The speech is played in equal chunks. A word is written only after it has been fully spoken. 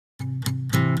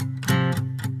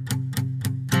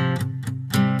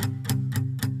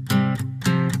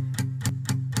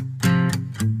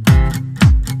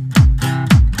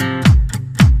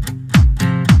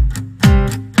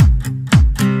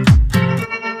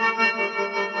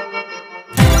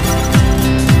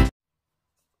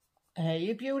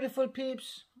Hey beautiful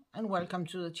peeps, and welcome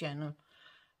to the channel.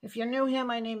 If you're new here,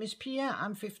 my name is Pia,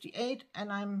 I'm 58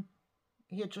 and I'm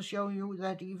here to show you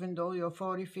that even though you're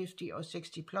 40, 50 or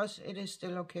 60 plus, it is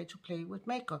still okay to play with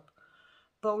makeup.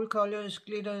 Bold colors,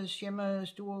 glitters,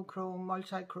 shimmers, duochrome,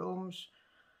 multi-chromes,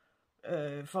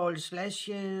 false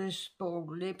lashes,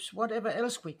 bold lips, whatever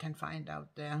else we can find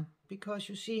out there. Because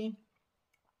you see,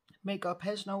 makeup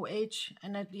has no age,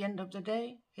 and at the end of the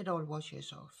day, it all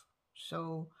washes off.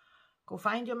 So go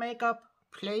find your makeup,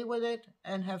 play with it,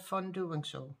 and have fun doing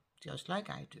so, just like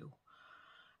I do.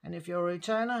 And if you're a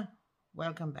returner,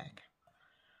 welcome back.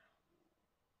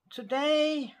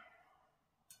 Today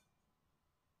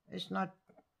is not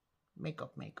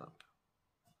makeup.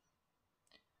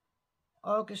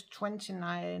 August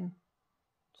 29th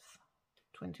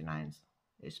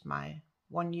is my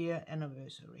 1 year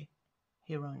anniversary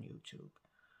here on YouTube.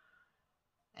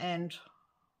 And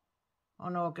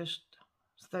on August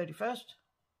 31st,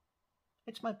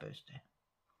 it's my birthday.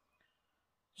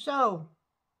 So,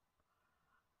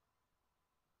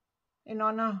 in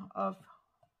honor of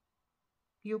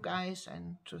you guys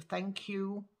and to thank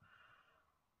you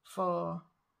for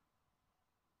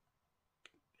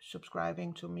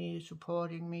subscribing to me,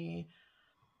 supporting me,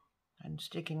 and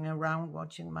sticking around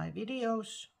watching my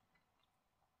videos,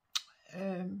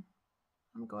 I'm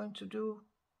going to do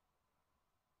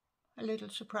a little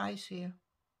surprise here.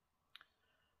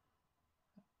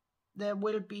 There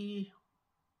will be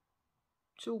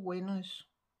 2 winners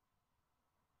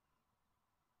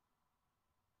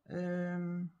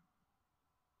in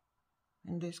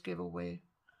this giveaway,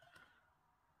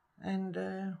 and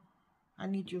I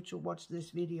need you to watch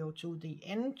this video to the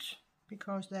end,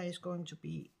 because there is going to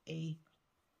be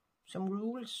some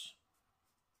rules.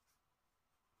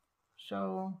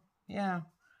 So yeah,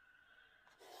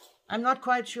 I'm not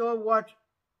quite sure what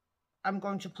I'm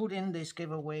going to put in this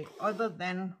giveaway other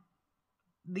than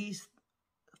these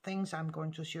things I'm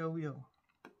going to show you.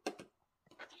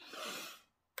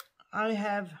 I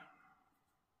have,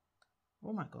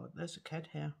 oh my god, there's a cat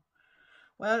here.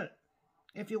 Well,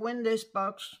 if you win this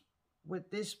box with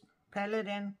this palette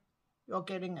in, you're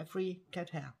getting a free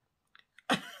cat hair.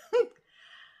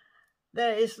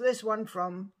 There is this one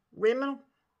from Rimmel.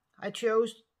 I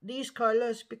chose these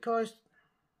colors because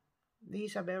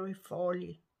these are very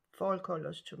fall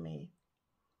colors to me.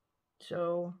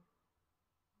 So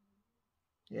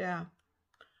yeah,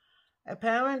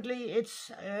 apparently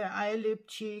it's eye, lip,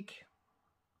 cheek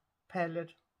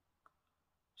palette.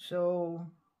 So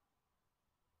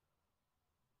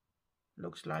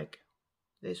looks like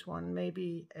this one,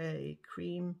 maybe a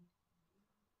cream,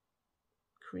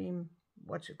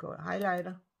 what's it called,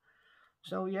 highlighter.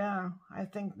 So yeah, I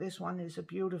think this one is a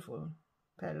beautiful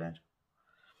palette.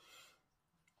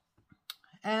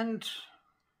 And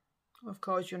of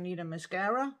course you need a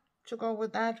mascara to go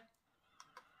with that,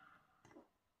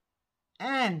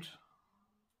 and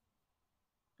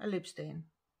a lip stain.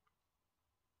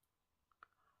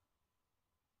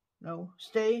 No,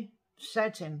 Stay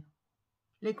Satin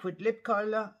liquid lip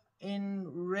color in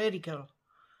Radical.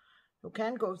 You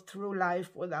can't go through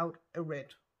life without a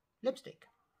red lipstick.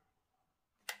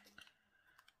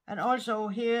 And also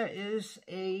here is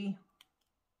a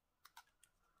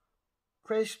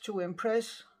Press to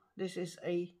Impress. This is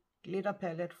a glitter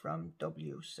palette from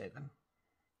W7.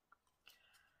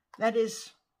 That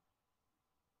is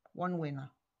one winner.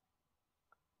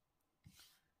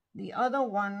 The other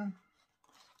one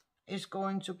is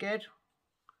going to get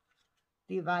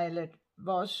the Violet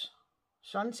Voss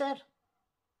Sunset.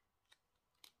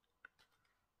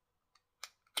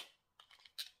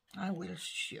 I will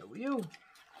show you.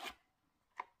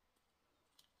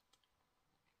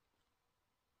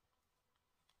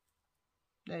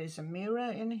 There is a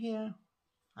mirror in here.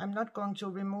 I'm not going to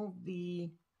remove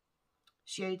the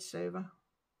shade saver.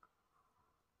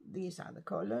 These are the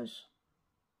colors.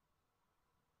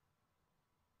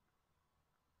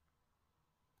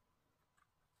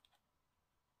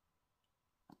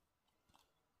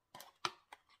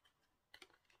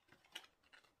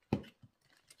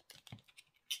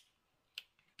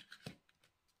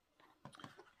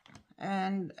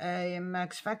 And a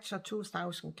Max Factor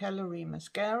 2000 calorie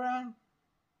mascara.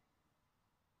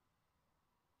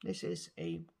 This is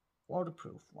a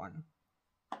waterproof one.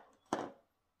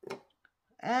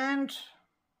 And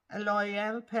a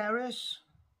L'Oreal Paris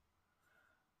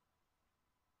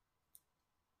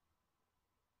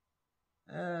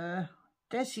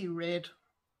Desi Red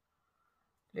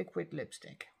liquid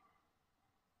lipstick.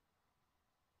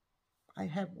 I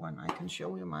have one, I can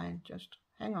show you mine, just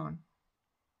hang on.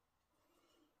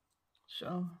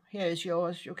 So here is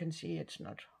yours. You can see it's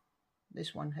not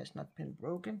This one has not been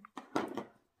broken.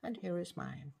 And here is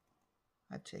mine.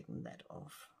 I've taken that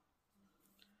off.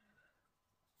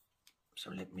 So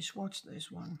let me swatch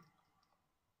this one.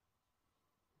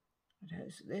 It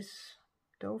has this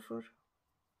doe foot.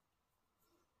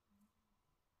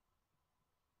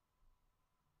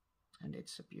 And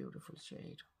it's a beautiful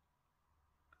shade.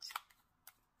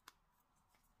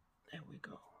 There we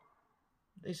go.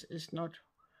 This is not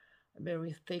a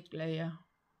very thick layer,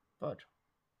 but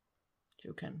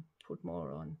you can put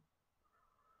more on.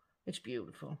 It's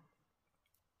beautiful.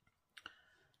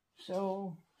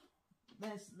 So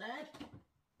there's that.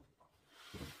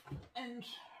 And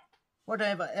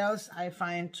whatever else I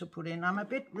find to put in. I'm a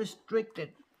bit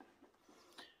restricted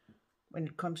when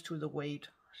it comes to the weight,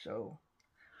 so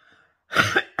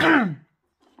I'm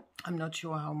not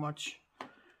sure how much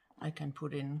I can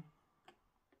put in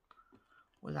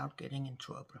without getting in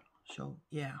trouble. So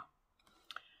yeah.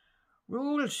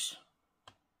 Rules.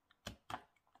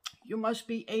 You must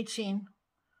be 18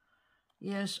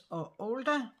 years or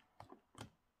older.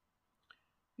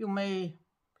 You may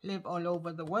live all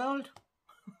over the world.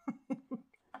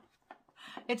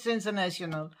 It's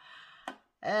international.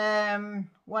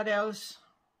 What else?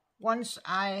 Once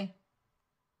I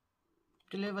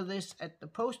deliver this at the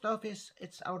post office,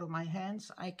 it's out of my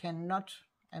hands. I cannot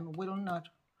and will not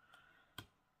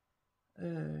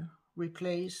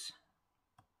replace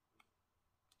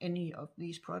any of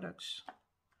these products.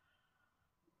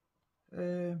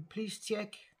 Please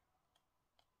check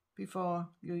before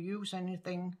you use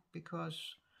anything,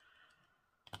 because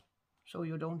so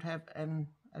you don't have an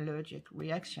allergic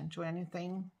reaction to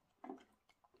anything.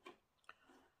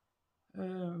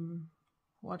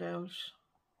 What else?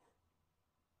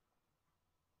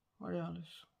 What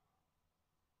else?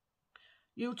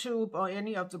 YouTube or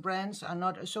any of the brands are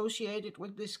not associated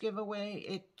with this giveaway.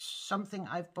 It's something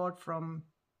I've bought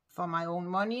for my own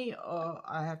money, or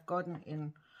I have gotten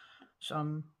in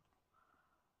some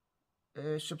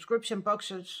subscription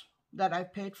boxes that I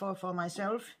paid for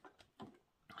myself.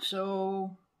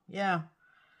 So yeah,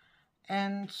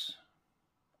 and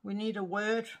we need a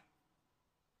word.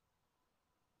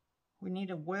 We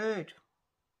need a word.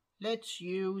 Let's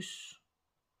use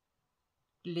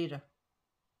glitter.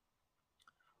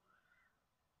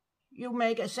 You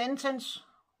make a sentence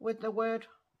with the word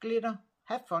glitter.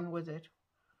 Have fun with it.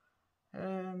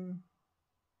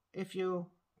 If you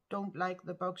don't like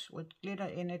the box with glitter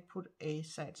in it, put a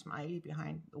sad smiley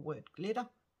behind the word glitter,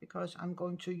 because I'm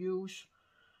going to use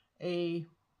the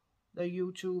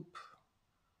YouTube,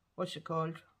 what's it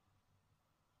called?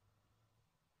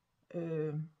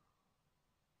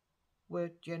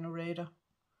 Word generator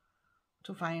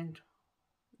to find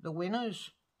the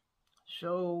winners.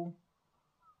 So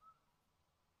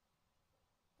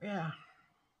yeah,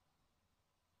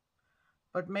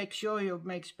 but make sure you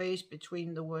make space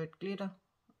between the word glitter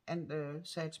and the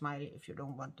sad smiley if you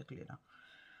don't want the glitter.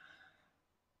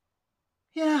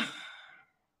 Yeah,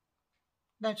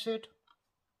 that's it.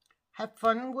 Have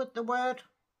fun with the word,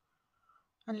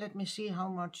 and let me see how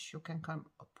much you can come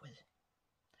up with.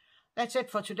 That's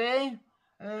it for today.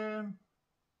 And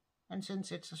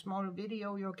since it's a small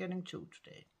video, you're getting 2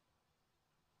 today.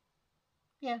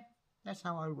 Yeah, that's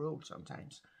how I roll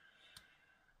sometimes.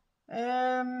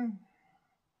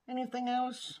 Anything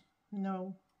else?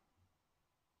 No.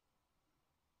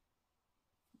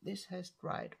 This has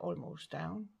dried almost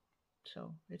down,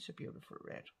 so it's a beautiful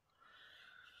red.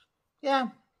 Yeah,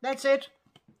 that's it.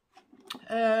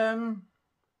 Thank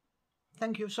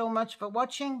you so much for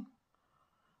watching.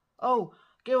 Oh,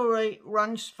 giveaway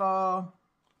runs for,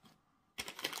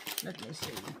 let me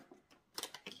see.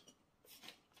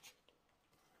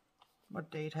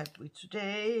 What date have we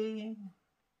today?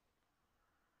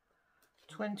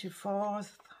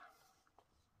 24th.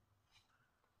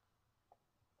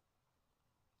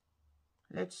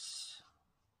 Let's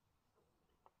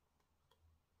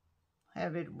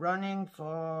have it running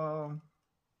for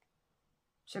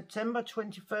September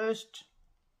 21st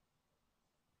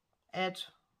at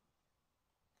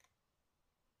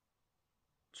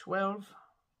 12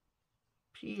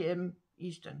 p.m.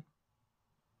 Eastern.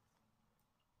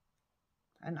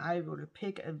 And I will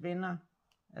pick a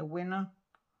winner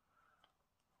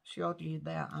shortly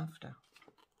thereafter.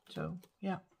 So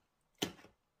yeah,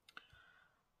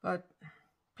 but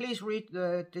please read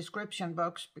the description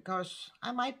box, because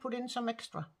I might put in some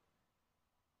extra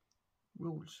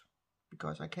rules,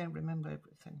 because I can't remember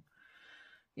everything.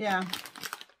 Yeah,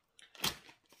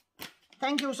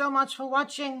 thank you so much for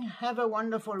watching. Have a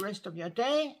wonderful rest of your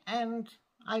day, and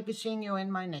I'll be seeing you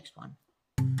in my next one.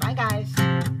 Bye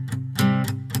guys.